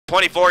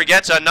24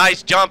 gets a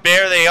nice jump.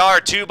 There they are,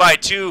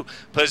 2x2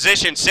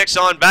 position, 6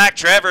 on back.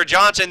 Trevor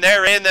Johnson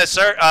there in the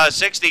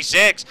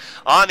 66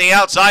 on the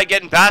outside,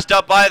 getting passed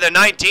up by the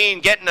 19,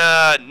 getting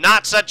a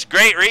not such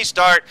great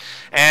restart.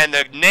 And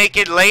the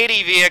Naked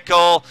Lady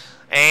vehicle,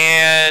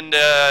 and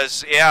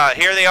yeah,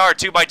 here they are,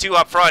 2x2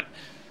 up front.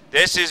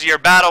 This is your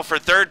battle for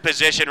third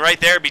position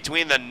right there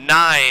between the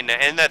 9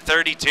 and the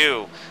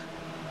 32.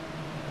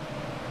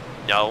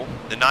 No,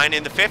 the 9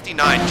 and the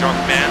 59,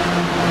 drunk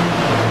man.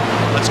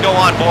 Let's go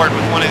on board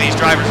with one of these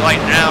drivers right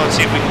now and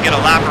see if we can get a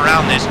lap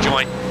around this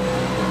joint.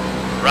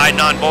 Riding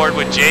on board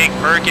with Jake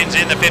Perkins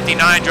in the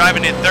 59,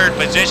 driving in third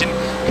position,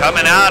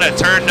 coming out of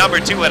turn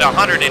number 2 at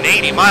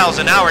 180 miles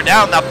an hour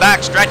down the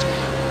back stretch,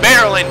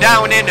 barreling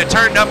down into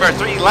turn number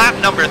 3, lap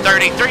number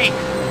 33.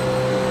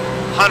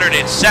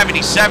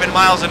 177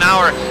 miles an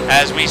hour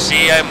as we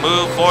see a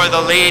move for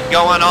the lead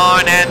going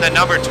on, and the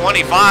number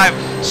 25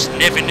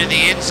 sniffing to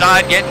the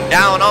inside, getting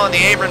down on the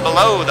apron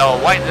below the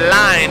white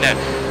line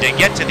to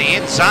get to the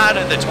inside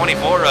of the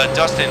 24,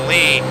 Dustin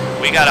Lee.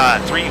 We got a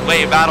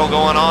three-way battle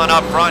going on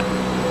up front.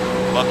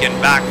 Looking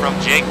back from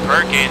Jake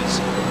Perkins.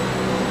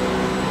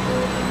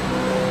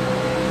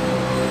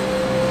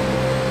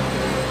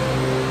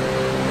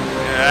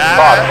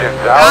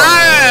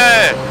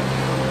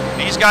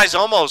 These guys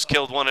almost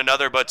killed one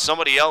another, but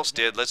somebody else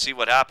did. Let's see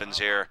what happens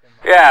here.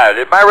 Yeah,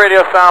 did my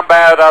radio sound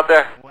bad out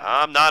there?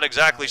 I'm not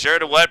exactly sure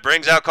to what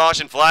brings out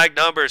caution flag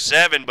number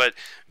 7, but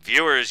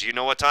viewers, you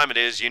know what time it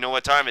is, you know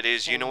what time it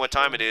is, you know what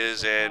time it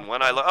is, and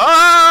when I look,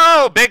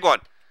 oh, big one.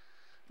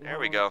 There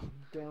we go.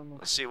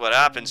 Let's see what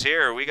happens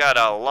here. We got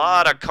a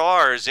lot of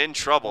cars in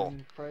trouble.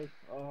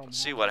 Let's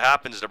see what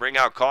happens to bring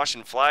out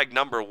caution flag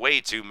number way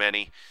too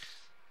many.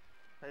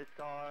 Pace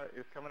car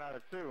is coming out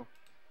of 2.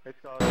 Pace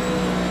car.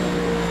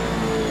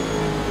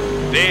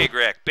 Big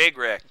wreck, big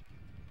wreck.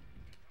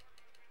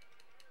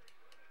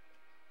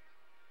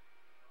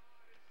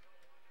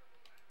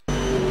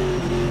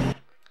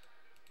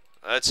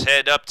 Let's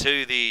head up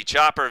to the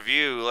chopper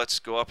view. Let's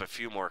go up a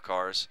few more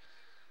cars.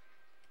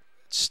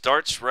 It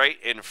starts right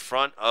in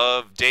front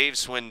of Dave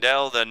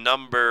Swindell, the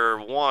number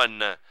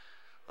 1.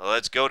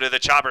 Let's go to the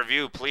chopper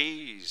view,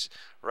 please.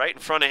 Right in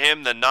front of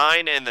him, the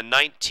 9 and the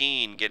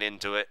 19 get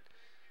into it.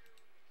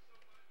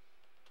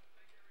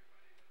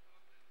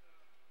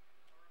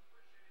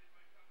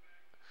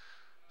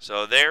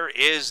 So there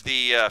is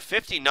the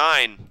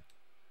 59.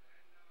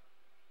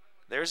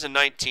 There's a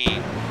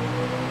 19.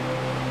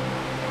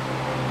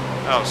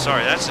 Oh,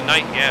 sorry, that's a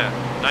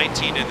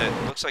 19 and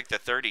it looks like the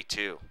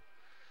 32.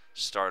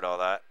 Start all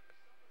that.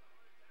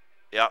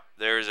 Yep,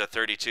 there's a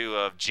 32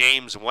 of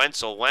James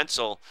Wenzel.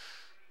 Wenzel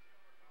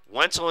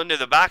into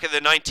the back of the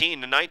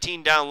 19. The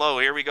 19 down low.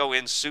 Here we go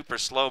in super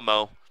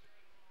slow-mo.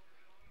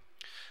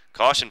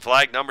 Caution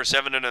flag number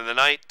 7 into the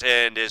night,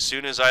 and as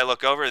soon as I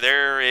look over,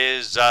 there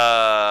is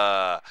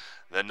the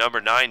number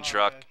 9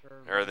 truck,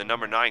 or the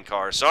number 9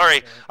 car.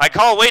 Sorry, I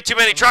call way too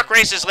many truck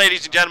races,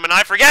 ladies and gentlemen.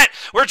 I forget.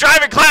 We're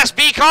driving Class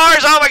B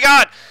cars. Oh my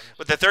God!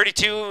 With the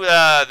 32,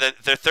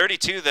 the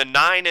 32, the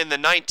 9, and the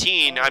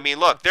 19. I mean,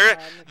 look,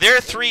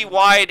 they're 3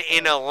 wide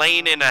in a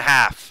lane and a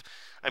half.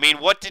 I mean,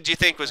 what did you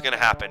think was going to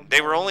happen?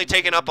 They were only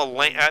taking up a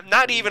lane,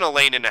 not even a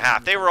lane and a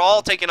half. They were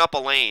all taking up a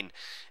lane.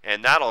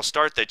 And that'll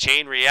start the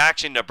chain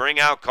reaction to bring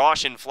out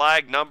caution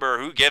flag number,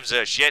 who gives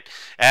a shit,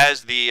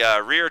 as the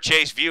rear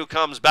chase view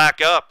comes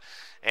back up.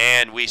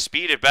 And we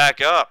speed it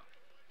back up.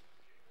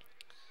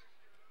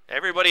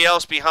 Everybody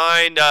else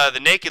behind the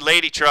Naked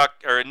Lady truck,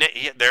 or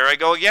there I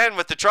go again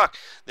with the truck.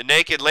 The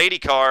Naked Lady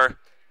car,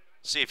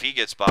 see if he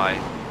gets by.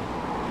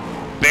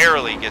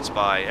 Barely gets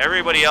by.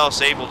 Everybody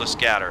else able to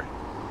scatter.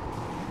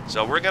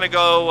 So we're going to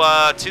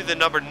go to the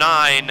number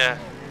 9,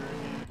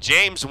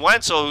 James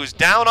Wenzel, who's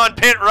down on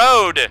pit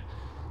road.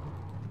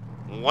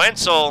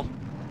 Wenzel.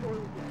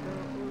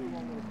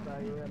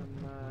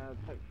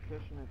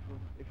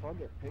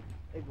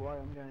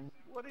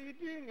 What are you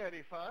doing,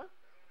 85?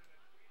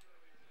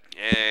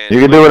 And you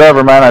can do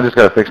whatever, man. I just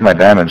got to fix my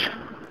damage.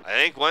 I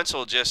think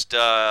Wenzel just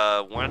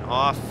went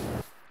off.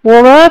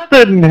 Well, that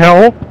didn't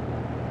help.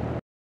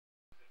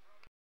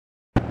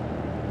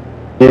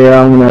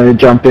 Yeah, I'm going to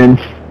jump in.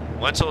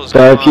 Wenzel's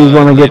so if you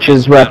want to get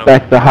his rep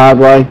back the hard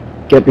way,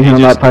 get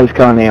behind that pace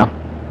car now.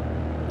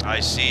 I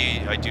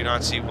do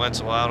not see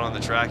Wenzel out on the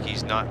track.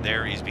 He's not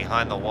there. He's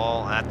behind the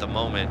wall at the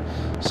moment.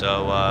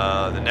 So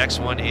the next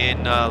one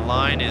in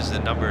line is the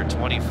number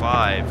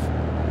 25.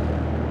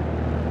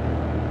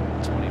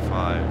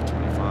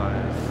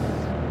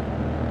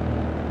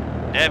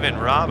 25. Nevin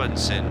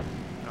Robinson.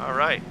 All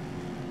right.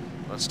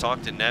 Let's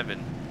talk to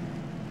Nevin.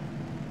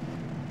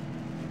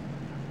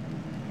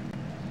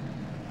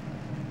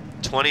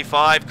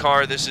 25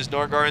 car. This is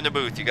Norgar in the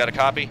booth. You got a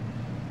copy?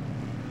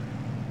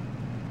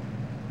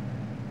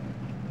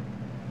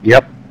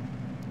 Yep.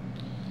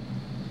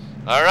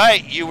 All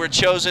right, you were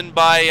chosen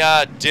by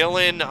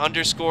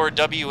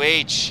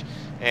Dylan_WH,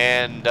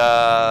 and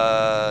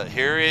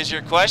here is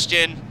your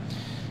question.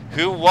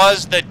 Who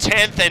was the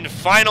 10th and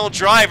final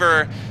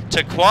driver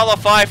to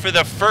qualify for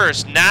the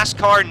first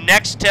NASCAR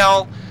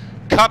Nextel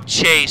Cup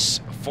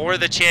Chase for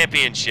the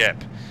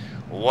championship?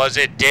 Was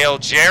it Dale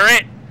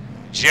Jarrett,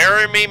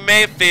 Jeremy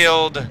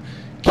Mayfield,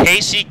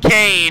 Casey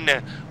Kane,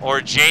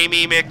 or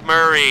Jamie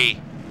McMurray?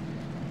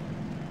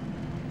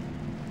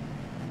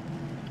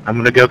 I'm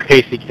going to go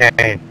Casey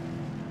Kane.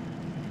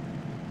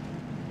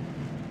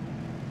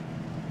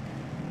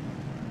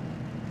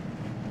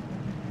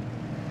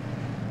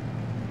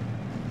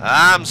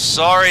 I'm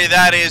sorry,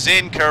 that is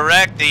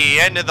incorrect. The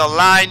end of the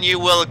line you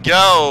will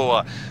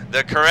go.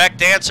 The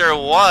correct answer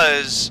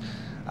was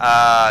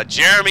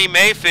Jeremy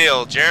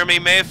Mayfield. Jeremy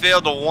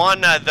Mayfield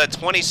won the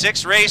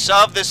 26th race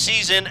of the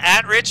season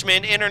at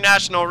Richmond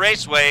International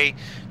Raceway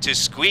to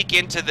squeak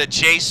into the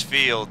chase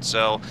field.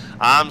 So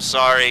I'm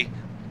sorry.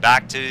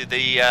 Back to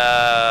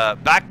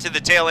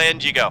the tail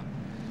end you go.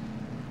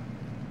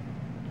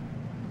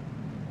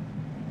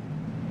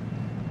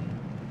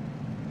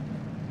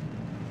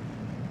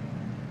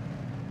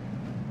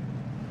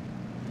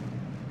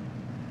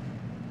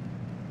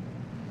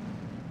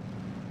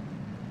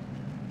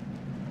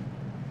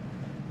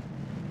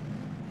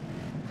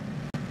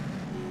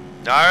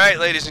 All right,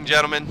 ladies and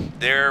gentlemen,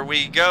 there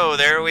we go.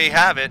 There we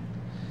have it.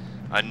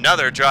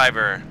 Another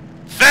driver.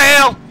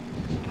 Fail!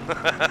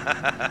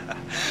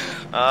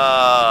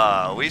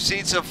 We've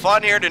seen some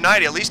fun here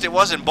tonight. At least it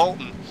wasn't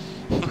Bolton.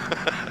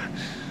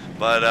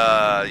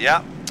 But,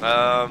 yeah,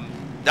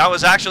 that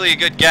was actually a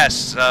good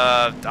guess.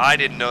 I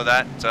didn't know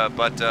that,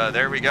 but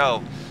there we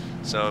go.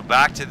 So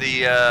back to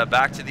the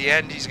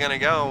end he's going to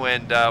go,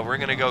 and we're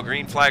going to go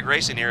green flag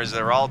racing here as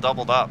they're all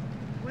doubled up.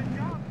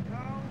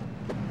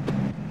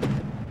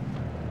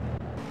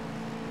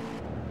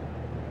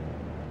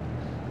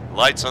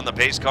 Lights on the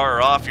pace car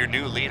are off. Your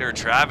new leader,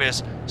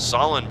 Travis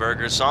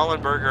Sollenberger.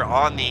 Sollenberger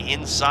on the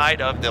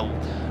inside of the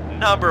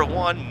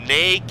 #1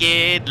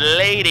 naked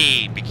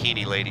lady.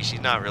 Bikini lady. She's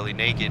not really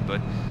naked,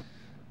 but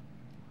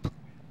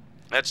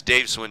that's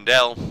Dave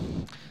Swindell.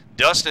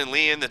 Dustin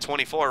Lee in the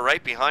 24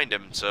 right behind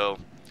him. So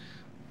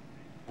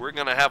we're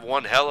going to have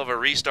one hell of a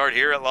restart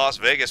here at Las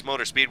Vegas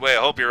Motor Speedway.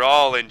 I hope you're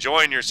all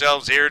enjoying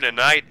yourselves here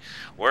tonight.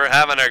 We're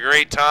having a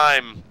great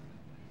time.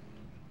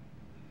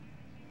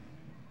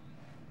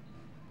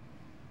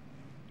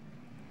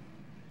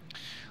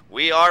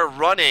 We are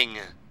running,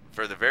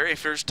 for the very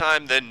first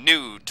time, the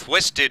new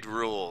Twisted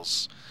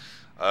Rules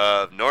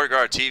of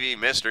Norgar TV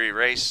Mystery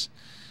Race.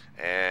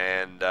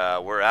 And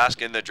we're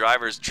asking the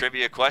drivers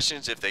trivia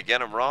questions. If they get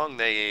them wrong,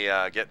 they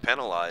get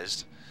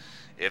penalized.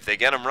 If they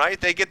get them right,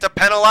 they get to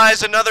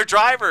penalize another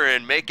driver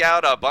and make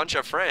out a bunch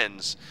of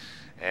friends.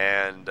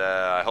 And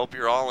I hope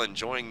you're all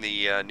enjoying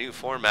the new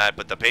format.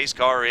 But the pace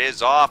car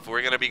is off. We're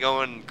going to be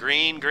going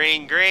green,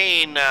 green,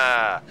 green.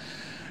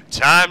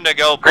 Time to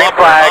go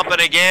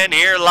bumping again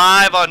here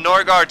live on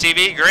Norgar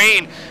TV.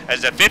 Green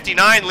as the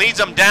 59 leads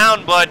them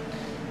down, but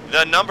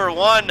the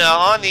 #1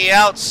 on the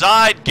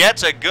outside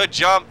gets a good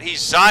jump. He's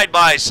side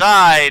by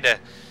side.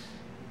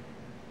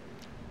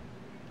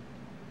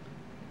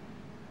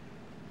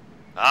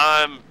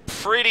 I'm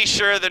pretty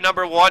sure the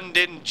 #1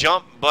 didn't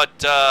jump,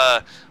 but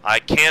I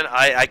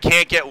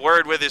can't get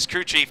word with his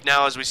crew chief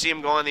now as we see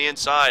him go on the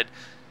inside.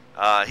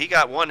 He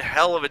got one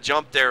hell of a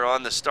jump there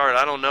on the start.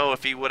 I don't know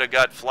if he would have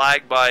got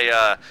flagged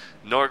by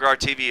Norgar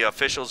TV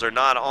officials or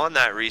not on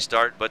that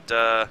restart,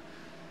 but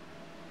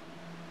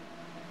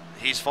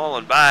he's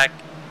fallen back.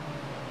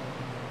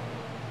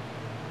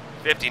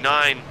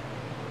 59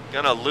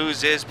 gonna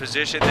lose his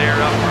position there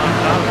up front.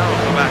 Oh no,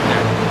 go back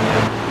there.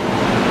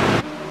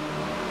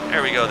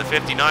 There we go. The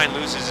 59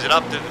 loses it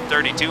up to the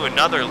 32.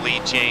 Another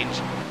lead change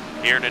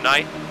here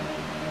tonight.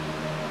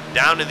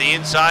 Down to the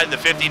inside, the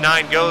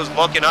 59 goes,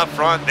 looking up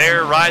front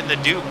there, riding the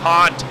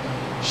DuPont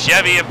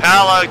Chevy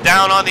Impala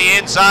down on the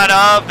inside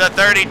of the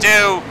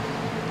 32.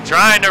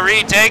 Trying to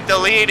retake the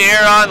lead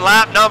here on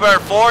lap number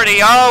 40.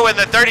 Oh, and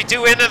the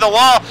 32 into the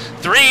wall.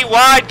 3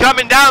 wide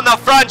coming down the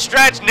front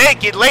stretch.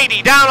 Naked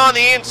lady down on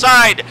the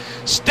inside.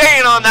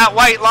 Staying on that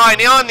white line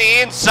on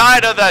the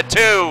inside of the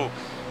 2.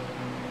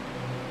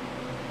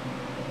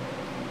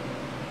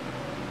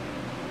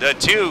 The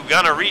 2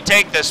 gonna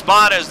retake the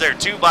spot as they're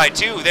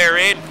 2x2. They're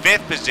in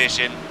 5th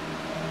position.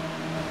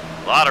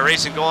 A lot of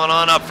racing going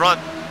on up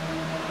front.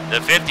 The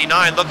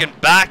 59 looking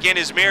back in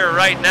his mirror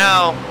right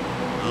now.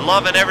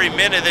 Loving every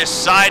minute of this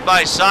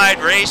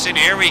side-by-side race. And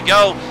here we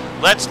go.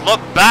 Let's look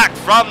back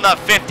from the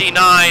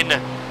 59.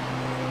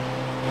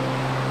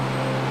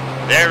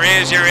 There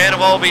is your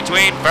interval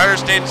between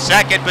 1st and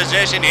 2nd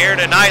position here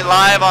tonight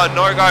live on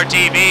Norgar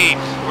TV.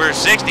 We're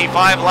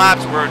 65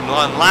 laps. We're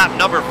on lap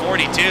number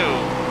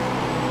 42.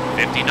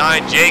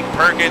 59 Jake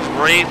Perkins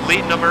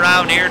leading them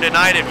around here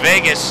tonight in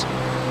Vegas.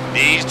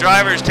 These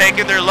drivers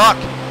taking their luck.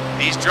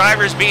 These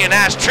drivers being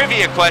asked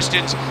trivia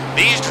questions.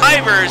 These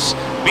drivers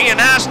being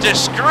asked to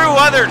screw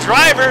other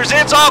drivers.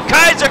 It's all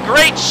kinds of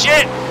great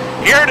shit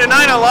here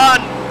tonight along.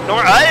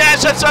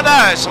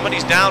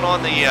 Somebody's down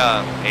on the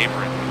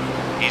apron.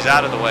 He's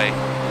out of the way.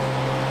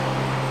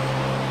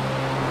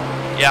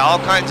 Yeah, all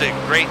kinds of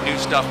great new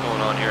stuff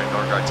going on here at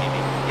Norgar TV.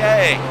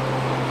 Yay!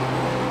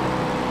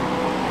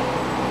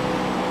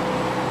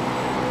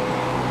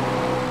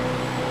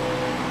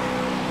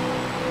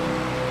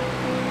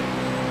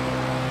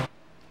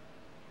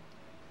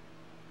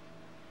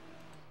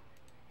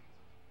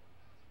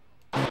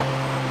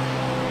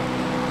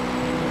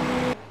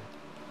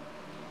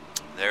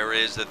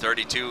 is the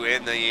 32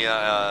 in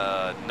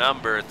the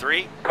number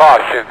 3.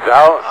 Caution's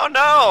out. Oh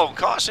no,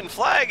 caution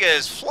flag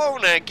is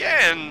flown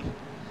again.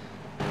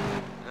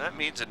 That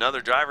means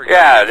another driver.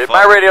 Yeah, did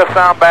my radio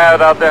sound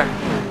bad out there?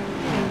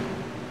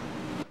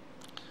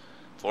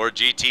 Ford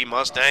GT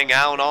Mustang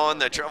out on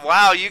the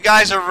wow, you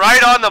guys are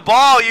right on the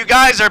ball. You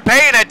guys are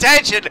paying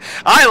attention.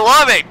 I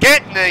love it.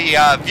 Getting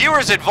the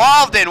viewers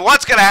involved in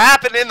what's going to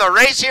happen in the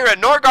race here at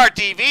Norgar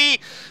TV.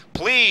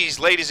 Please,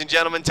 ladies and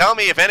gentlemen, tell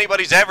me if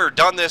anybody's ever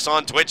done this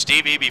on Twitch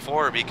TV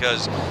before,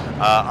 because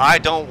I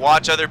don't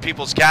watch other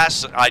people's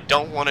casts. I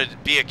don't want to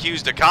be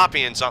accused of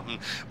copying something,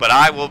 but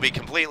I will be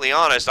completely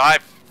honest.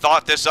 I've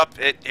thought this up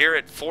here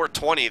at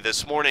 4:20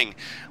 this morning.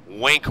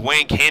 Wink,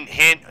 wink, hint,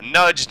 hint,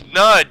 nudge,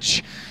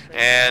 nudge.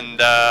 And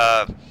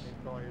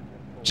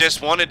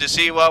just wanted to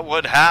see what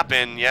would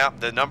happen. Yep,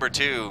 the number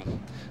 2.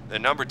 The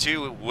number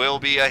 2 will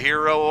be a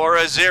hero or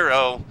a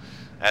 0.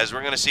 As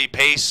we're going to see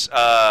pace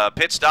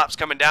pit stops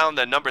coming down.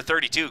 The number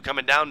 32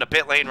 coming down the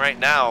pit lane right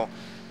now.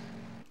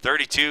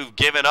 32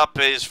 giving up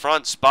his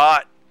front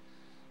spot.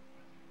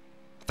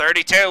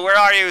 32, where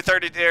are you?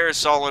 30, there's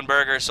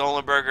Solenberger.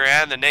 Solenberger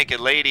and the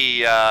Naked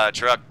Lady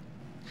truck.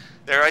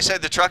 There, I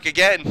said the truck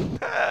again.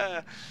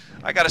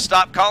 I got to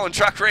stop calling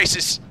truck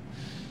races.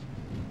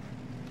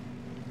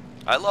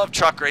 I love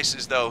truck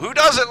races, though. Who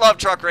doesn't love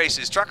truck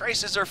races? Truck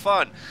races are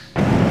fun.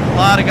 A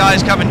lot of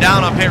guys coming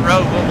down on pit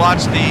road. We'll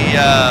watch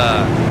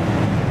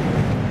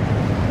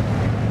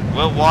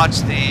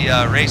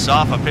the race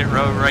off of pit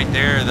road right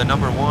there. The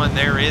number 1,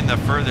 they're in the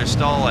further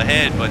stall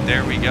ahead, but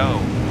there we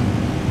go.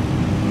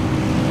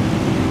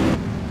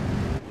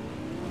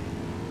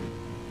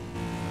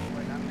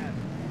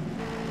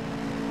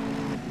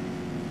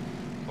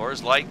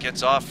 Coors Light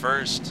gets off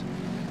first.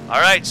 All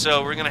right,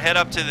 so we're going to head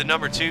up to the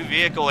number 2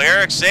 vehicle.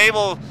 Eric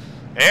Sable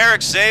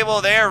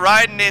there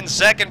riding in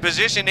second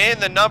position in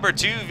the number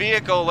 2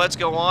 vehicle. Let's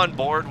go on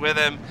board with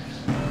him.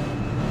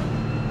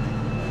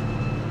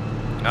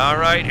 All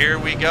right, here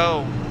we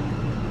go.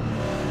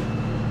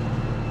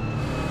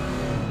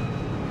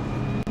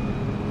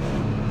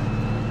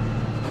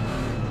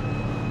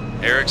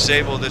 Eric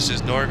Sable, this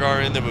is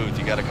Norgar in the booth.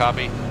 You got a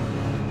copy?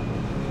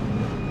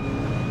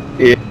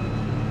 Yeah.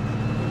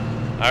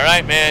 All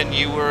right, man,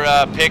 you were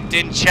picked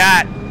in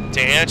chat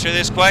to answer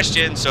this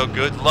question, so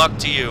good luck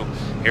to you.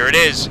 Here it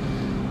is.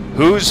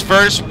 Whose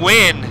first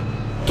win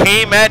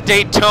came at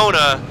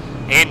Daytona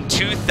in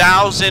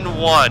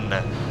 2001?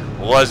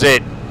 Was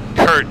it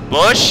Kurt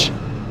Busch,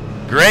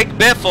 Greg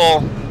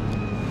Biffle,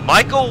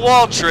 Michael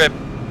Waltrip,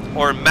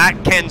 or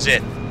Matt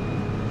Kenseth?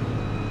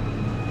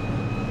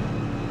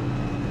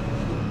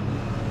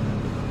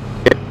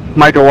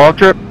 Michael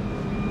Waltrip.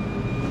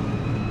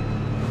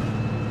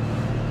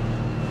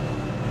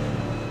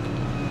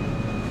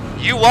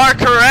 You are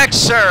correct,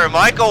 sir.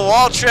 Michael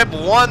Waltrip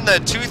won the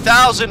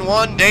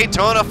 2001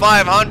 Daytona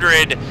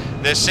 500,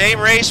 the same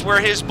race where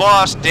his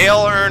boss,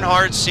 Dale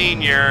Earnhardt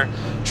Sr.,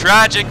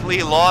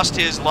 tragically lost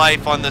his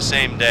life on the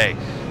same day.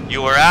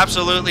 You are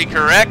absolutely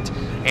correct.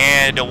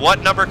 And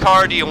what number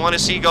car do you want to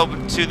see go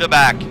to the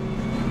back?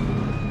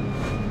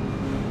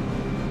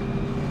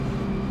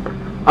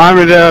 I'm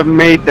going to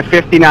make the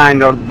 59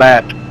 go to the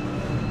back.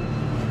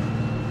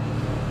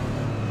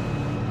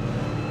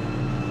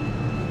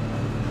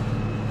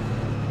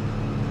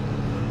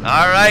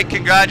 All right,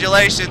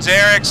 congratulations,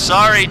 Eric.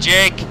 Sorry,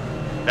 Jake.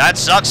 That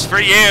sucks for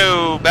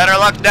you. Better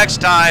luck next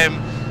time.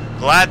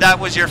 Glad that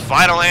was your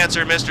final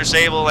answer, Mr.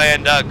 Sable,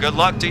 and good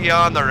luck to you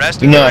on the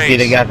rest of the race. If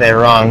you'd have got that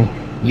wrong,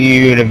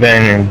 you'd have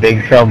been in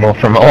big trouble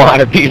from a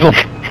lot of people.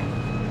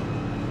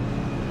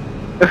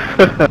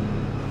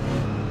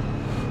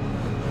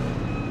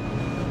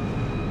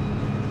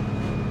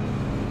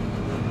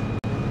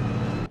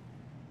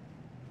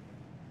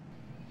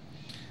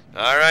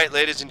 All right,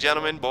 ladies and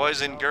gentlemen,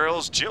 boys and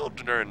girls,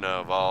 children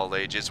of all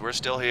ages, we're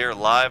still here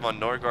live on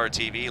Norgar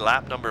TV,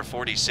 lap number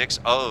 46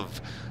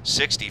 of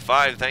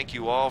 65. Thank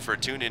you all for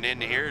tuning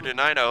in here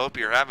tonight. I hope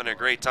you're having a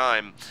great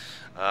time.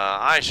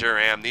 I sure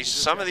am.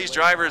 Some of these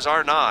drivers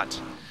are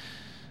not,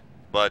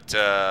 but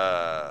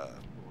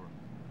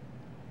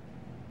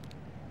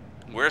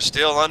we're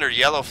still under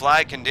yellow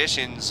flag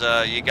conditions.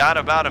 You got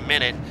about a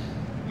minute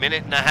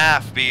and a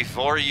half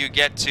before you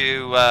get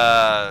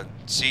to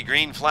see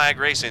green flag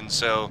racing,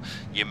 so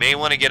you may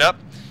want to get up.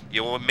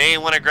 You may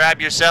want to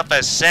grab yourself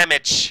a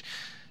sandwich,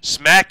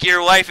 smack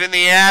your wife in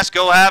the ass,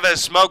 go have a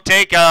smoke,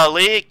 take a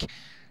leak,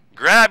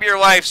 grab your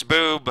wife's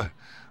boob.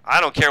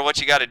 I don't care what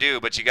you got to do,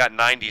 but you got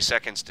 90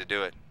 seconds to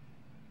do it.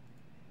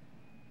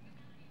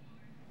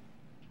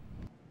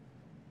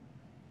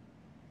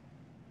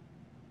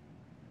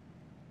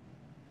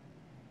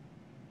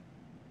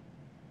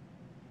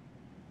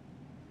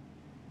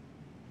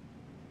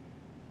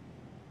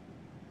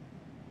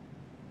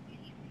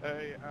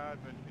 Hey,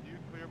 admin, can you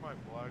clear my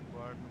black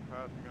flag from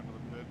passing under the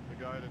pit? The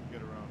guy didn't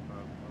get around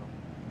fast enough.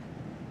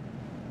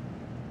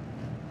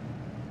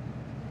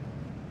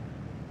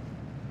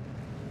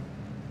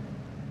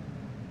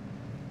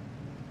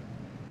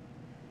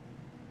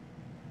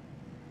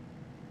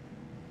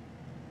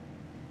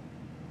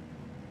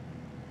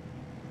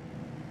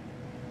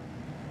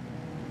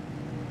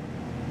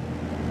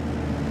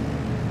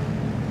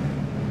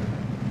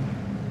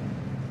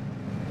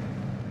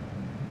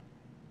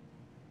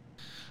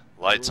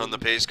 Lights on the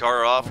pace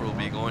car off. We'll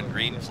be going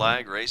green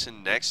flag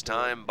racing next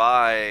time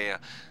by.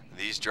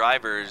 These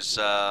drivers,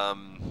 yeah,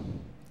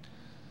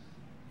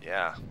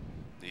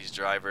 these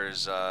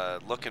drivers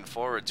looking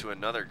forward to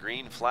another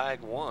green flag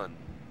run.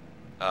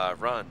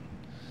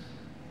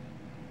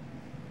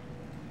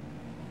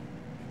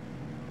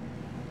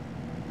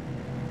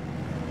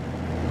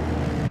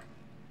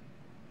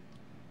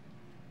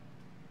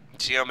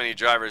 See how many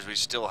drivers we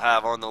still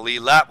have on the lead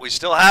lap. We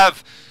still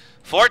have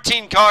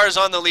 14 cars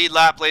on the lead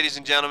lap, ladies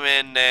and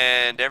gentlemen,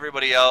 and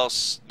everybody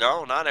else,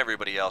 no, not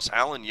everybody else.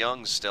 Alan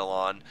Young's still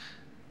on.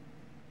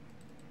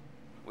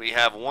 We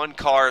have one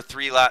car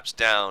 3 laps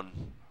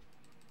down.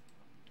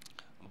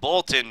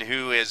 Bolton,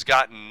 who has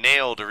gotten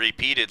nailed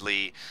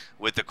repeatedly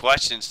with the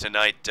questions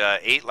tonight,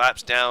 8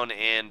 laps down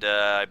and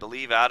I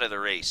believe out of the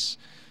race.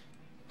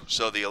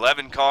 So the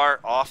 11 car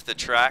off the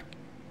track,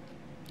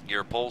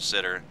 your pole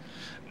sitter,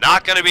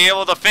 not going to be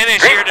able to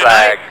finish here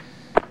tonight.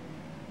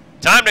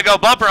 Time to go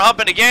bumper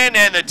humping again,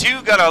 and the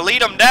 2 going to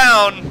lead them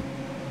down.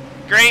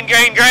 Green,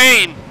 green,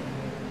 green.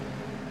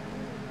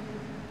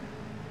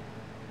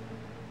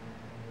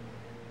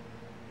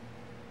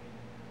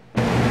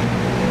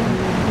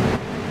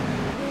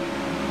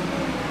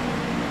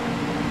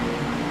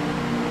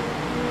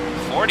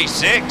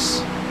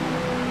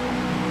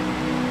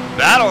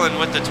 Battling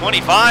with the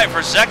 25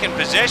 for second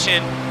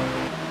position.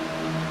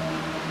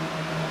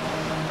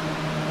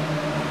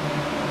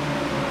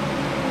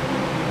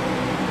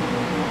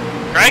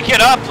 Crank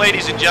it up,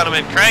 ladies and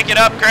gentlemen. Crank it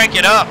up, crank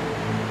it up.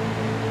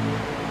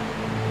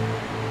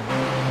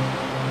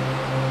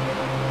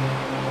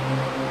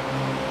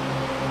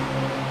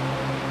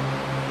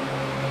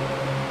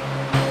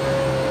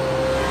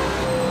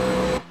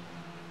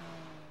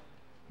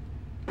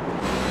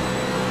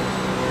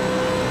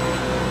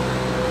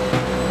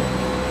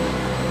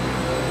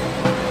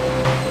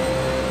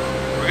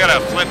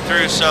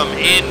 Through some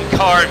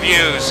in-car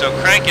views, so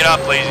crank it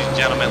up, ladies and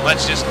gentlemen.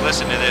 Let's just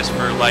listen to this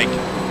for like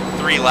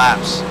 3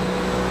 laps.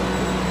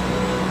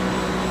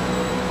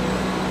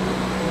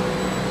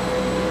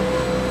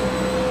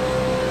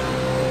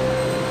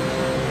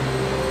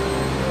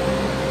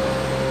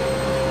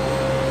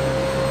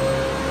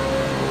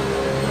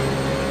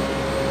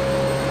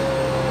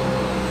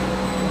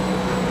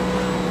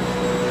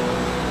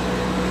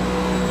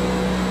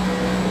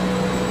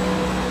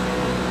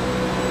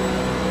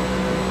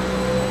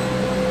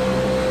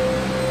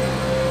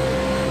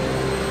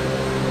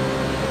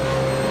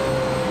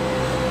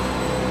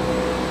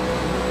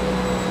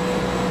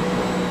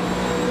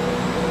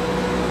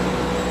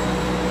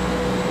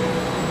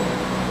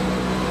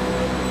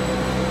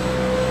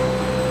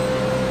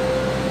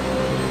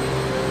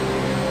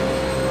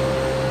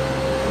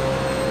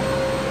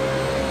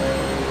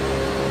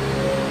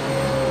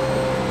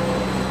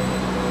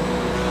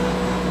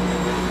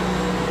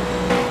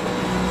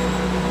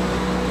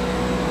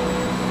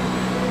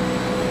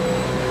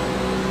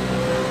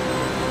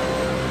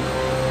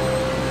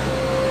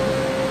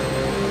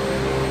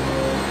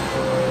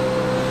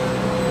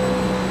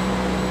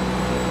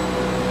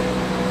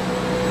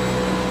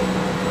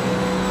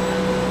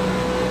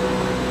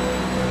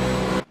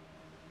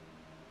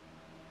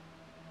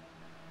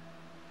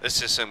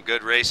 This is some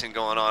good racing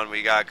going on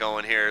we got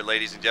going here,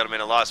 ladies and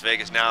gentlemen, in Las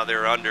Vegas. Now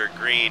they're under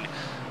green,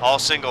 all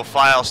single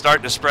file,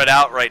 starting to spread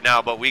out right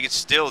now, but we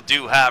still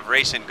do have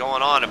racing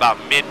going on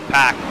about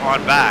mid-pack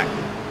on back.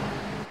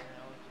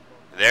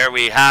 There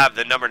we have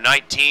the number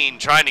 19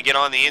 trying to get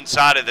on the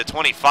inside of the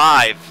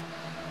 25,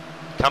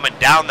 coming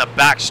down the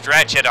back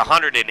stretch at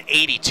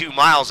 182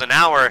 miles an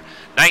hour.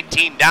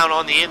 19 down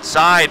on the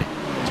inside.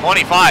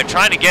 25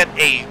 trying to get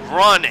a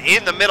run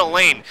in the middle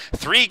lane.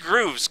 3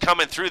 grooves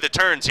coming through the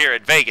turns here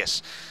at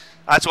Vegas.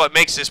 That's what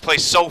makes this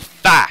place so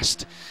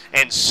fast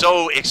and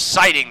so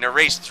exciting to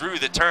race through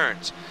the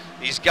turns.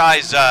 These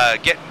guys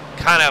getting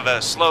kind of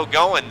a slow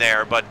going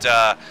there, but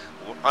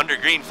under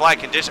green flag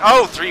condition.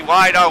 Oh, 3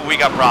 wide. Oh, we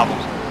got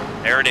problems.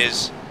 There it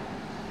is.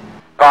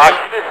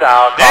 Caution is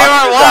out. They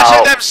are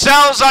watching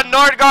themselves on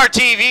Nordgar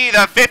TV.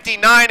 The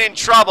 59 in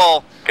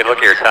trouble. You can look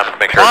at your temps to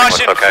make sure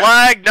Caution everything's okay.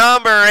 flag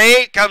number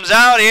 8 comes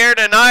out here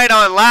tonight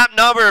on lap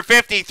number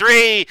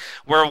 53.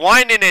 We're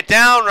winding it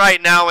down right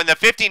now, and the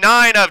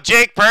 59 of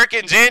Jake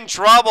Perkins in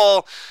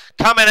trouble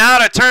coming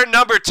out of turn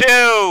number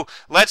 2.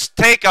 Let's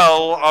take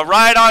a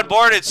ride on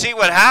board and see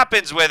what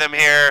happens with him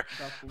here.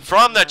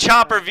 From the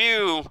chopper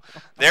view,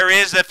 there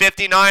is the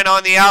 59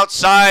 on the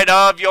outside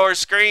of your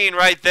screen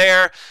right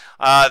there.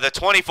 The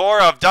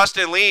 24 of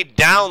Dustin Lee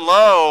down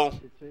low.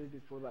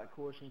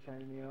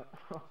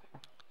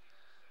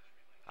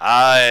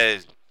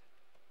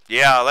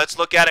 Yeah, let's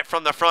look at it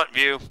from the front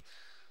view.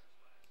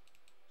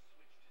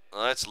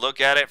 Let's look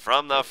at it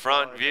from the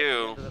front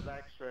view.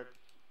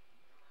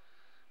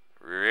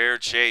 Rear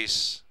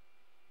chase.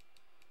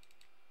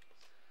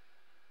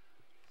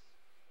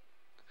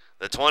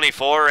 The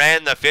 24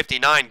 and the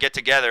 59 get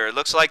together. It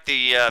looks like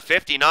the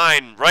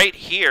 59 right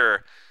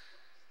here.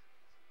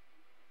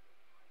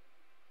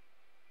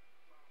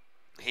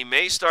 He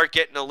may start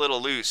getting a little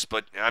loose,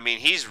 but I mean,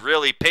 he's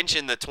really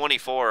pinching the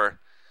 24.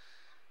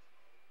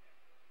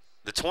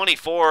 The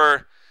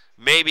 24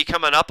 may be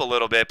coming up a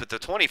little bit, but the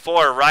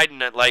 24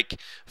 riding at like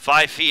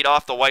 5 feet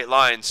off the white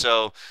line.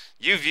 So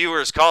you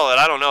viewers call it.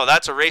 I don't know.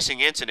 That's a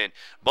racing incident.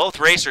 Both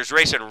racers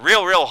racing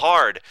real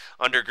hard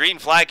under green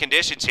flag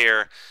conditions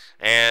here,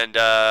 and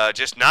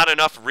just not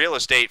enough real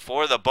estate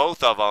for the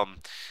both of them.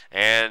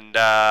 And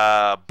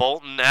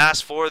Bolton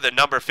asked for the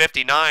number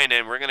 59,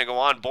 and we're going to go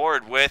on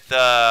board with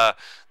the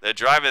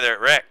driver that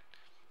wrecked.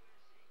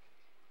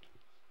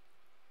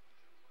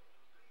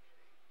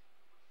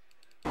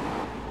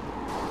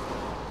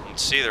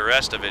 Let's see the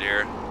rest of it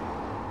here.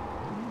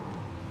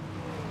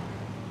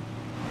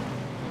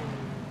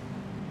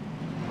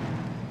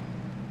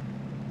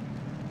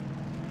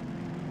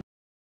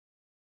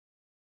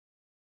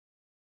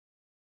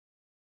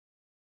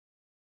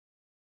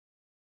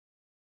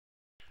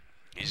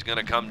 He's going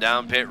to come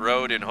down pit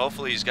road, and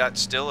hopefully he's got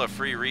still a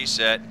free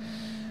reset.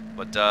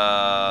 But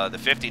the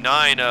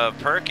 59 of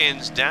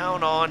Perkins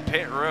down on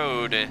pit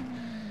road,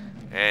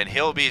 and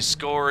he'll be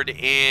scored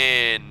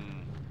in.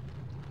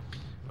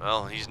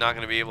 Well, he's not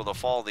going to be able to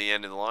fall the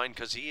end of the line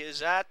because he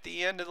is at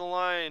the end of the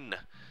line.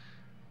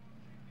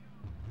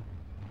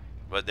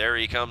 But there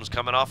he comes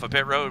coming off of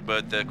pit road,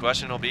 but the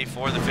question will be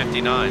for the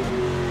 59.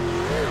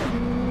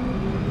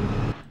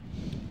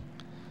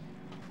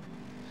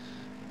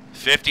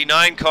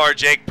 '59 car,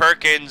 Jake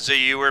Perkins,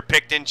 you were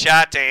picked in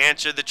chat to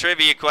answer the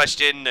trivia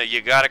question.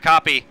 You got a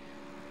copy.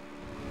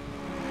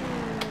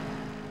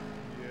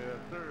 Yes,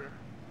 sir.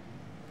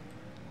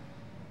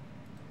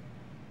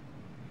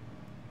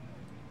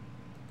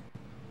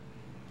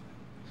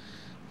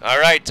 All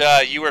right,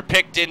 you were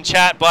picked in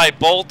chat by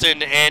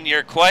Bolton, and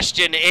your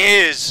question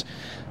is,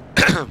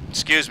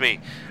 excuse me,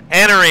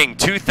 entering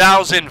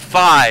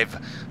 2005,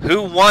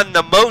 who won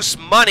the most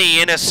money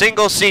in a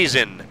single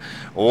season?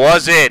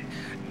 Was it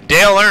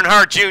Dale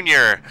Earnhardt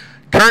Jr.,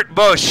 Kurt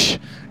Busch,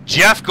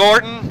 Jeff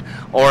Gordon,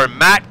 or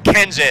Matt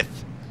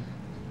Kenseth?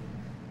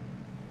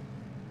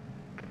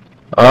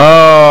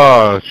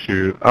 Oh,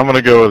 shoot. I'm going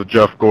to go with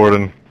Jeff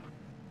Gordon.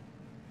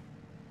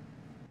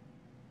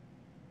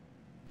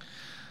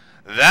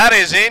 That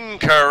is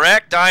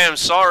incorrect. I am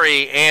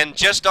sorry. And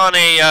just on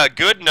a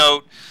good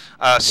note,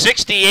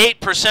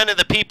 68% of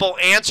the people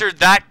answered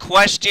that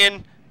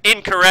question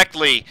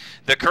incorrectly.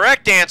 The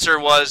correct answer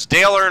was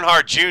Dale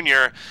Earnhardt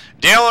Jr.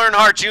 Dale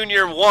Earnhardt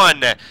Jr.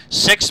 won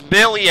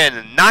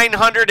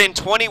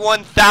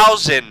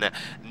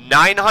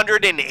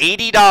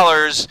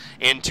 $6,921,980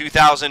 in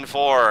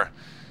 2004.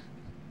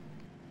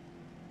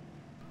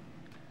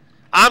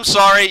 I'm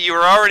sorry, you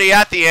were already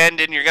at the end,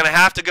 and you're going to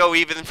have to go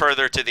even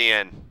further to the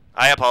end.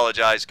 I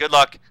apologize. Good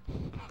luck.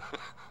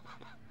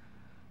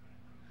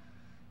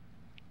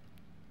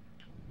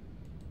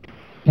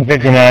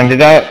 $59, did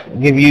that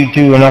give you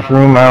two enough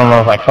room? I don't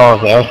know if I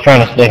called it. I was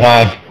trying to stay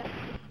high.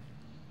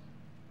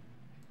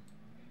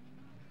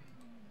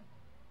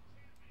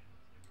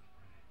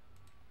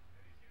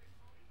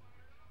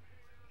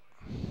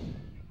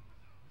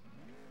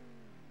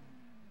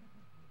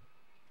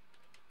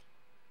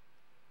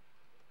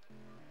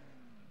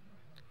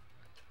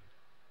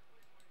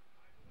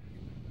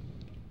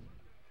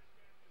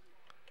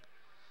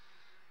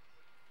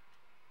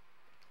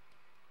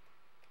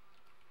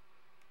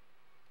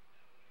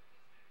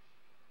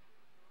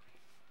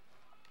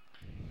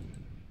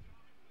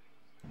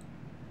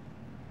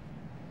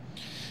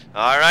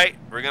 All right,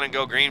 we're going to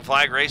go green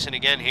flag racing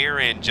again here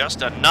in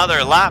just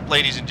another lap,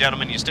 ladies and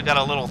gentlemen. You still got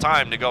a little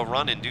time to go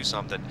run and do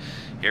something.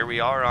 Here we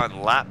are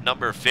on lap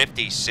number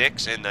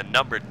 56, and the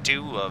number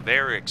 2 of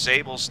Eric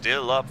Sable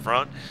still up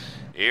front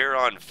here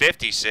on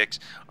 56.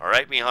 All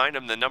right, behind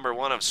him, the number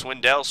 1 of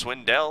Swindell.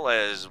 Swindell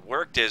has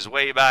worked his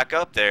way back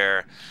up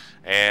there,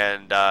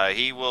 and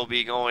he will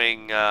be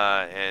going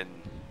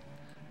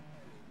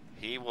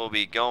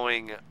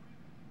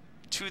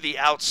to the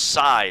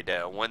outside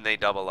when they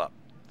double up.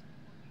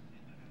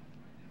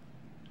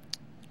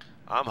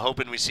 I'm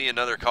hoping we see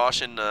another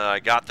caution. I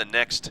got the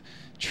next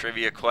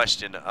trivia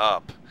question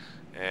up,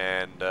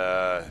 and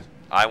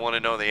I want to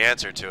know the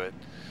answer to it.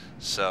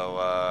 So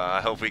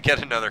I hope we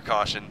get another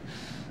caution.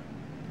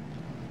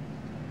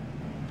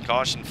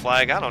 Caution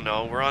flag, I don't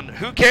know. We're on.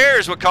 Who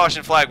cares what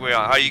caution flag we're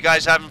on? Are you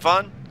guys having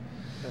fun?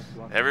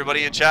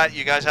 Everybody in chat,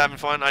 you guys having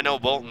fun? I know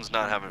Bolton's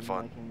not having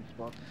fun.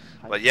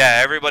 But yeah,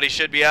 everybody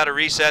should be out of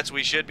resets.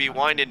 We should be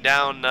winding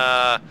down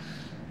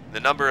the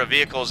number of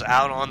vehicles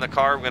out on the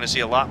car. We're going to see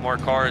a lot more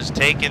cars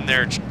taking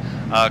their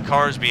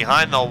cars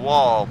behind the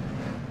wall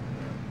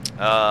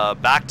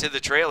back to the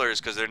trailers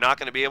because they're not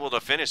going to be able to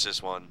finish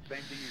this one.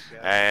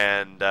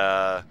 And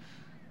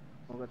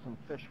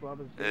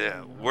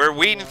we're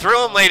weeding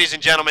through them, ladies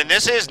and gentlemen.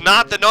 This is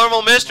not the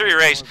normal mystery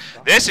race.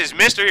 This is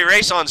mystery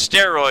race on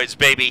steroids,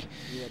 baby.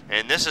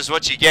 And this is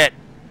what you get.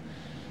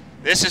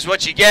 This is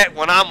what you get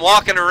when I'm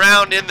walking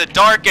around in the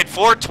dark at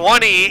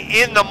 4:20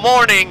 in the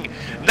morning,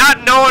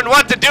 not knowing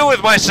what to do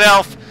with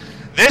myself.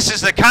 This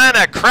is the kind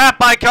of crap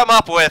I come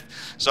up with.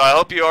 So I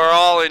hope you are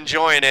all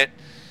enjoying it.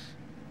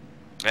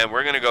 And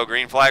we're going to go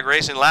green flag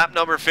racing. Lap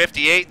number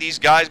 58. These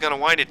guys going to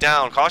wind it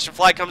down. Caution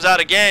flag comes out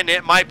again.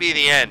 It might be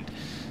the end.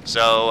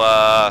 So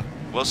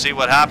we'll see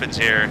what happens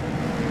here.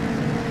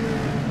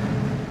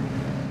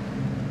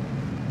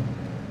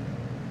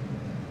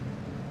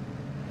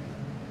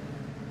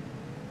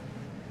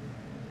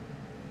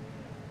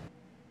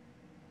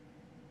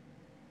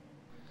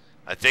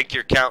 I think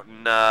you're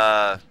counting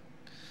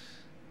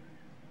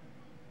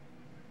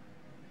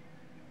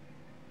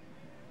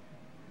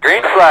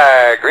Green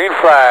flag, green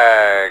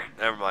flag.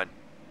 never mind.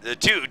 The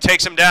 2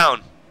 takes him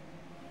down.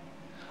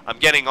 I'm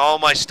getting all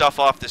my stuff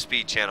off the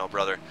speed channel,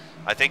 brother.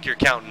 I think you're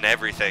counting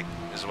everything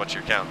is what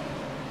you're counting.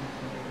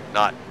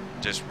 Not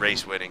just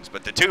race winnings.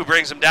 But the 2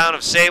 brings him down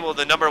of Sable,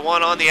 the number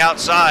 1 on the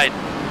outside.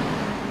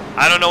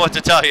 I don't know what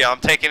to tell you.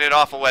 I'm taking it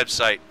off a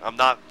website. I'm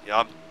not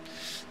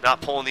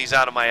pulling these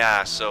out of my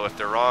ass. So if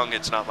they're wrong,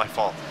 it's not my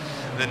fault.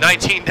 The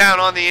 19 down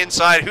on the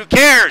inside. Who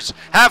cares?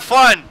 Have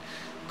fun.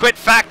 Quit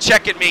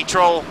fact-checking me,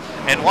 troll,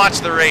 and watch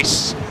the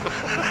race.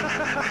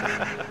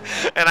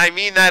 And I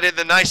mean that in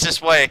the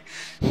nicest way.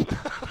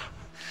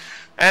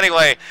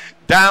 Anyway,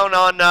 down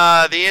on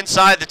the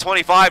inside, the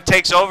 25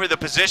 takes over the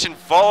position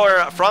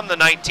from the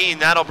 19.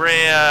 That'll bring,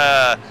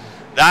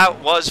 that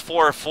was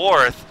for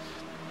 4th.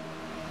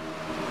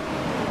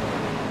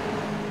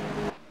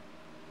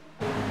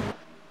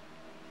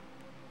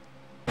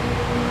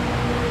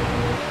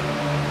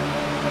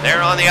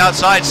 There on the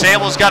outside,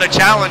 Sable's got a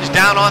challenge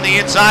down on the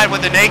inside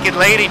with the Naked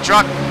Lady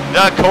truck.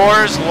 The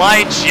Coors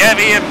Light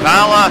Chevy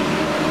Impala,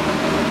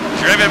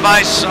 driven by,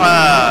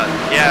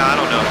 yeah, I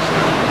don't know.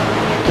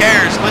 Who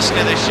cares? Listen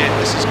to this shit.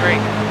 This is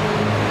great.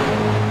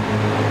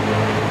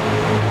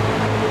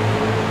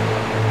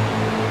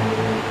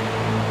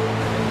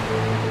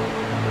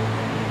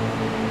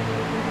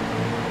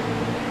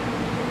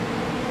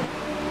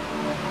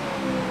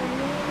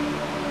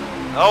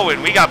 Oh,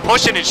 and we got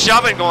pushing and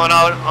shoving going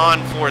on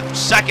for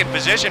 2nd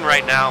position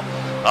right now.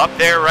 Up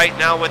there right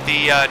now with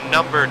the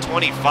number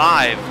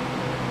 25.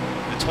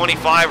 The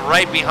 25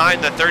 right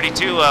behind the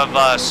 32 of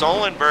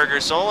Solenberger.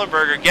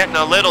 Solenberger getting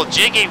a little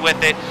jiggy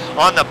with it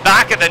on the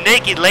back of the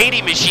Naked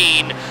Lady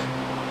machine.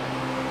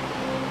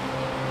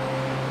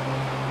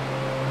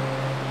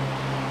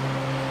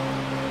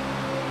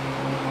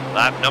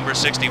 Lap number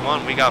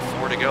 61. We got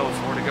 4 to go,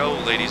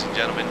 ladies and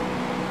gentlemen.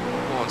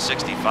 Going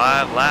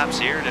 65 laps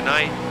here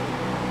tonight.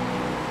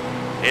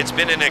 It's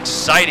been an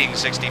exciting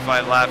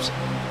 65 laps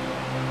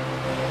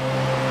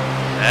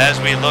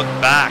as we look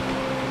back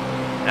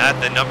at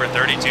the number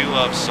 32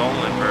 of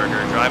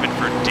Solenberger, driving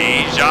for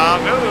Deja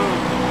Vu.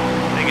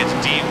 I think it's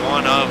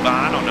D1 of,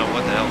 I don't know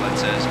what the hell that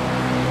says.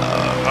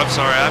 I'm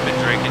sorry, I've been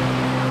drinking.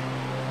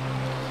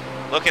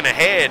 Looking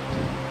ahead.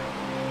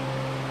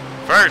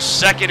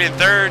 1st, 2nd, and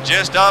 3rd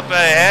just up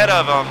ahead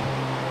of them.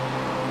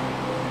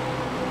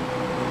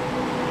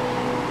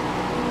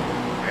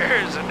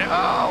 There's an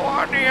oh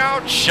on the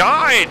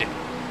outside.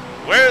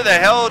 Where the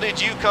hell did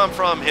you come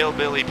from,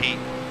 Hillbilly Pete?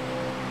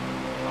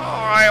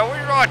 All right,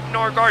 we're on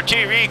Norgar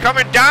TV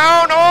coming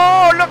down.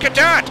 Oh, look at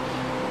that.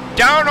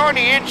 Down on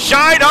the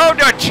inside of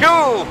the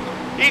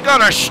 2. He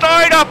gonna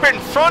slide up in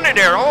front of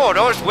there. Oh,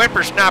 those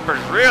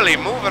whippersnappers really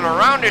moving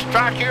around this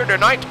track here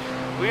tonight.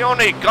 We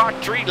only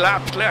got 3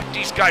 laps left.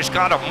 These guys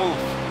gotta move.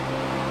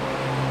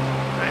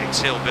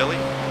 Thanks, Hillbilly.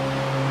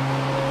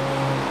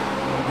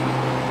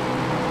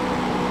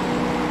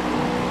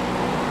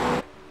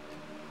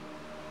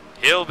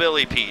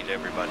 Hillbilly Pete,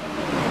 everybody.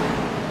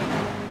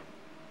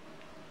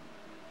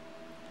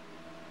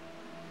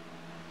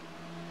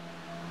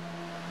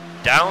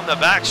 Down the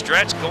back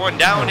stretch, going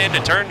down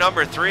into turn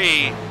number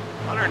 3.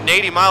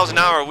 180 miles an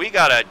hour. We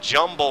got a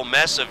jumble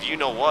mess of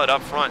you-know-what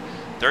up front.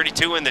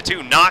 32 and the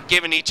 2 not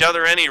giving each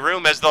other any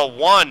room as the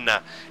 1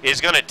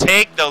 is going to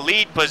take the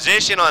lead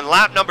position on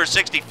lap number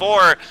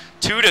 64.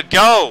 2 to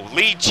go.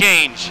 Lead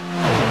change.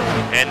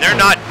 And they're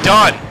not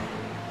done.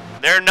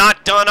 They're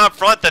not done up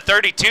front. The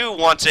 32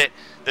 wants it.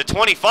 The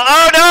 25.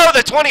 Oh, no,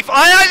 the 25.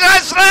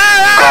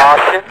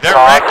 They're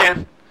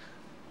wrecking.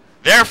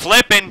 They're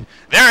flipping.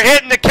 They're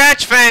hitting the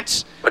catch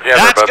fence.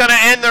 That's going to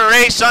end the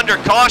race under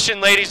caution,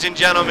 ladies and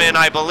gentlemen.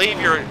 I believe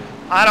you're,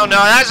 I don't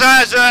know.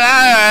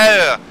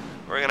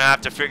 We're going to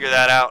have to figure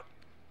that out.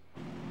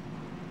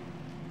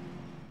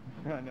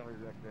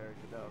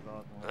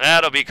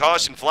 That'll be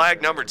caution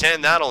flag number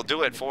 10. That'll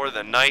do it for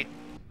the night.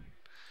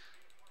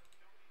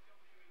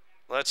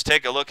 Let's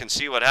take a look and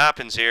see what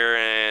happens here,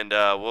 and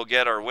we'll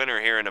get our winner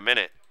here in a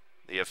minute,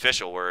 the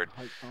official word.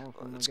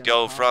 Let's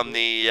go from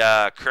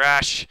the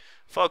crash,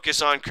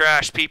 focus on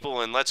crash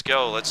people, and let's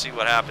go. Let's see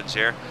what happens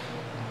here.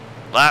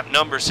 Lap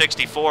number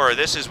 64.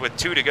 This is with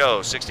 2 to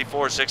go.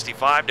 64,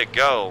 65 to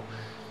go.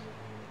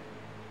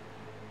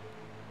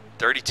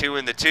 32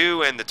 in the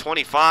 2 and the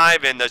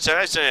 25 and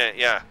the,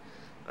 yeah.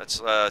 Let's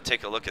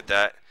take a look at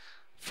that.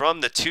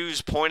 From the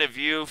 2's point of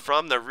view,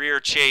 from the rear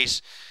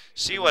chase.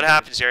 See what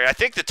happens here. I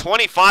think the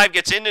 25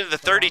 gets into the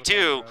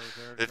 32,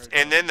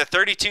 and then the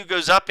 32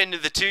 goes up into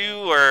the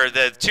 2, or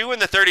the 2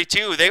 and the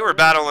 32, they were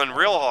battling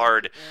real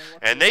hard,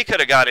 and they could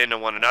have got into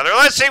one another.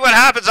 Let's see what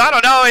happens. I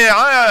don't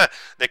know.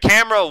 The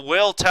camera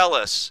will tell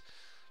us.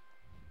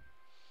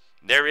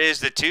 There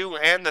is the 2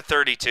 and the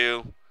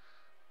 32.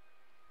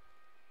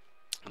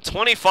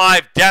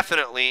 25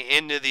 definitely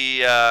into the,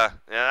 yeah,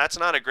 that's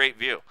not a great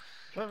view.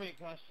 Trivia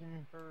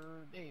question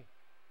for Dave.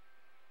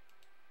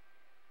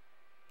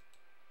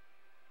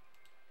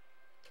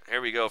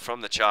 Here we go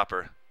from the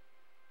chopper.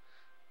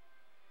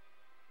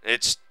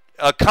 It's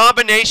a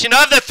combination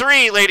of the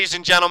three, ladies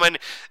and gentlemen.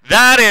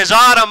 That is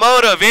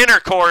automotive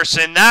intercourse,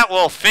 and that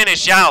will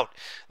finish out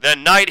the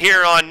night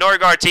here on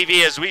Norgar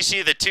TV as we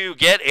see the two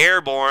get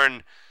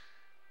airborne.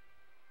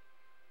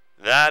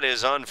 That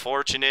is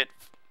unfortunate.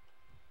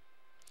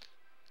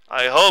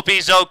 I hope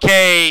he's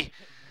okay.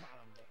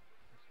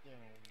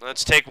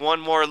 Let's take one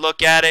more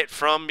look at it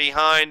from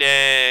behind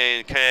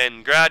and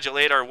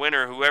congratulate our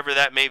winner, whoever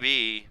that may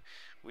be.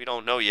 We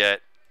don't know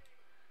yet.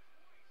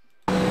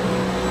 We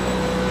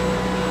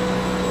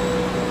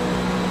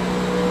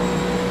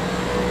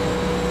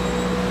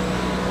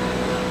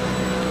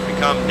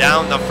come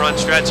down the front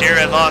stretch here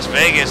at Las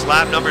Vegas,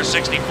 lap number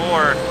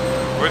 64.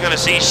 We're going to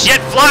see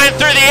shit flying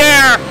through the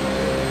air.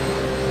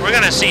 We're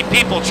going to see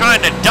people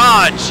trying to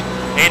dodge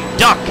and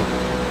duck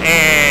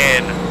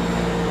and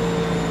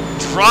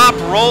drop,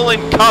 roll,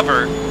 and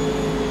cover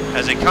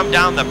as they come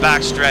down the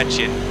back stretch.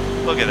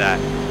 And look at that.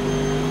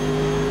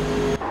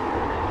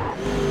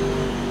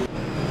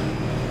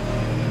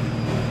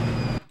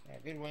 Yeah,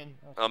 good win.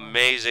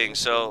 Amazing.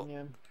 So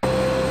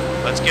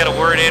let's get a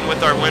word in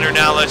with our winner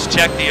now. Let's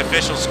check the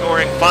official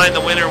scoring. Find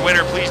the winner.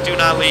 Winner, please do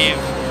not leave.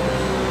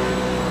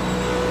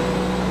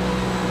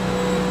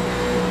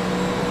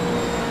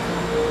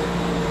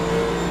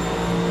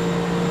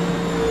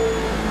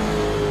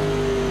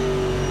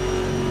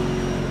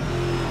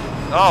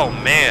 Oh,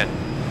 man.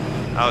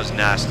 That was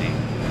nasty.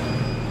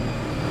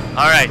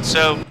 All right,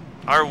 so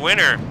our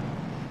winner,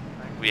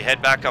 we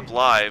head back up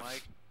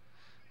live.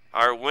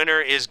 Our winner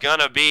is going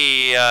to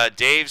be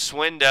Dave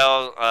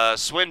Swindle.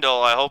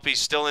 I hope he's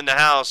still in the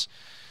house.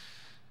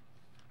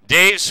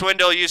 Dave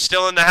Swindle, you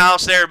still in the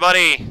house there,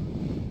 buddy?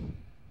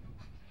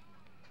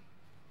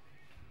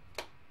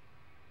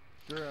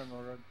 Sure, I'm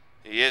all right.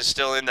 He is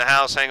still in the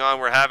house. Hang on,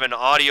 we're having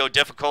audio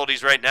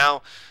difficulties right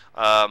now.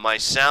 My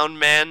sound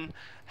men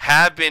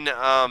have been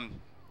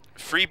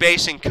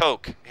freebasing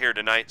coke here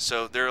tonight,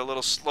 so they're a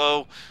little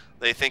slow.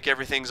 They think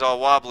everything's all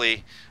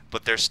wobbly,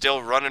 but they're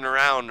still running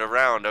around.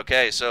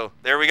 Okay, so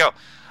there we go.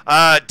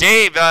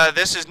 Dave,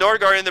 this is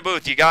Norgar in the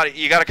booth. You got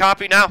a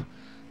copy now?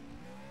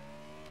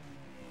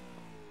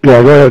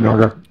 Yeah, go ahead,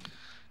 Norgar.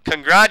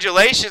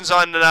 Congratulations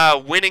on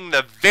winning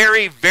the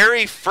very,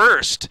 very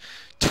first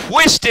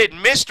Twisted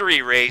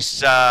Mystery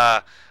Race.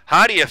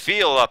 How do you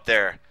feel up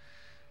there?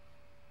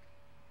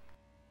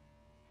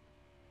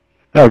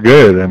 Oh,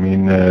 good. I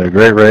mean,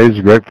 great race,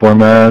 great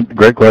format,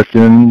 great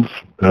questions.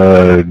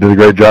 Did a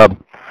great job.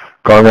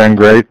 Car ran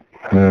great.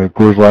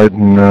 Coors Light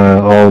and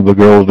all the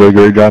girls did a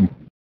great job.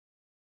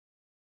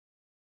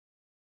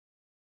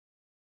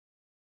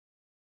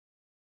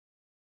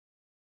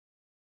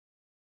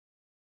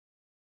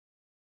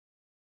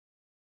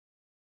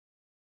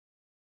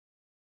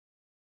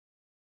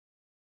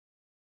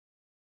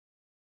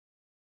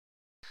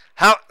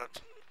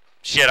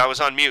 Shit, I was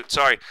on mute.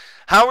 Sorry.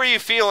 How were you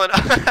feeling?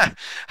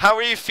 How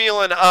were you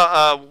feeling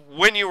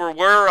when you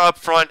were up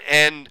front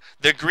and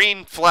the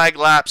green flag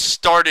laps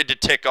started to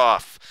tick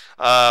off?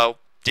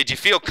 Did you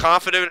feel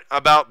confident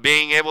about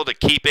being able to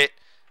keep it?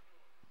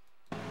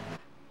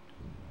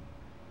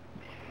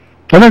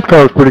 The next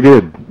car was pretty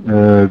good.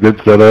 Good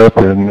setup,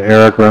 and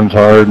Eric runs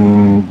hard,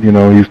 and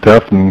he's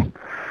tough. And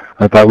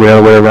I thought we had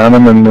a way around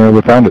him, and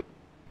we found it.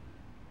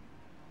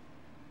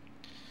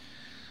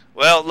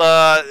 Well,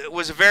 it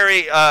was a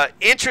very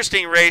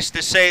interesting race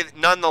to say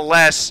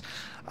nonetheless.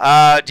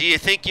 Do you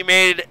think you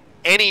made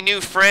any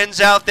new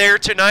friends out there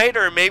tonight,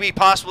 or maybe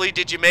possibly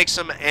did you make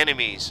some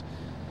enemies?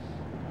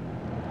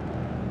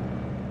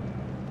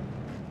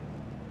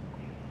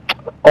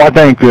 Oh, I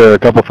think a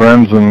couple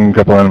friends and a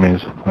couple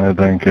enemies. I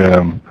think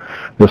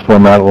this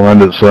format will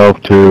lend itself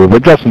to,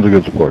 but Justin's a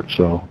good sport,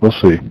 so we'll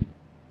see.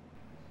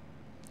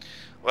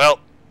 Well,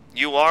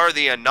 you are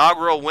the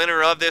inaugural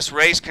winner of this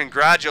race.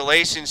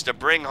 Congratulations to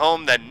bring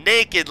home the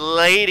Naked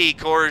Lady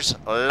Coors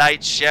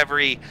Light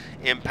Chevy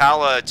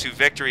Impala to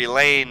victory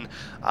lane.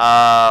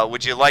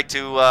 Would you like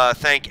to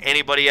thank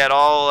anybody at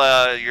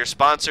all, your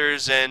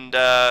sponsors, and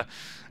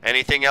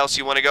anything else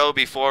you want to go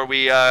before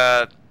we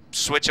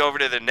switch over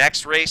to the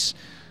next race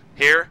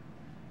here?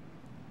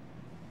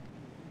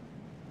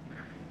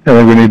 I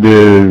think we need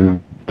to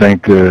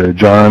thank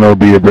John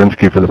O.B.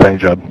 Abrinsky for the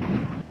paint job.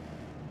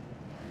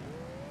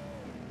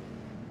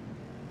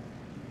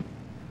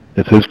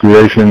 It's his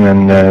creation,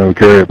 and we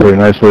carry it pretty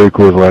nicely.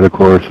 Coors Light, of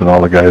course, and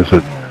all the guys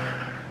that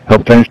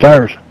help change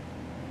tires.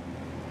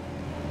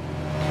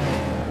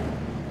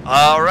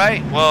 All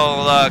right.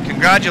 Well,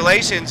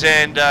 congratulations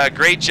and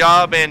great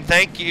job, and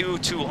thank you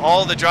to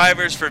all the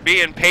drivers for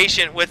being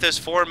patient with this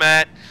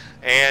format.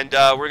 And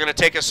we're going to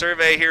take a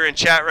survey here in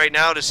chat right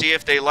now to see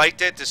if they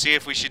liked it, to see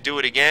if we should do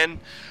it again,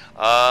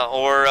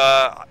 or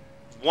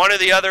one or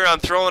the other. I'm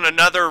throwing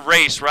another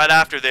race right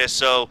after this,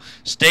 so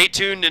stay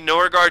tuned to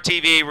Norgar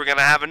TV. We're going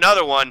to have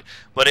another one,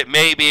 but it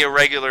may be a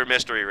regular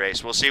mystery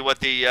race. We'll see what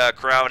the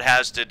crowd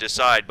has to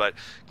decide, but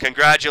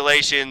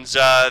congratulations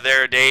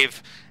there,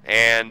 Dave,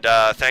 and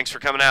thanks for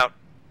coming out.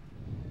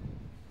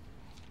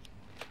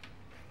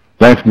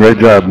 Thanks, great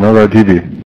job, Norgar TV.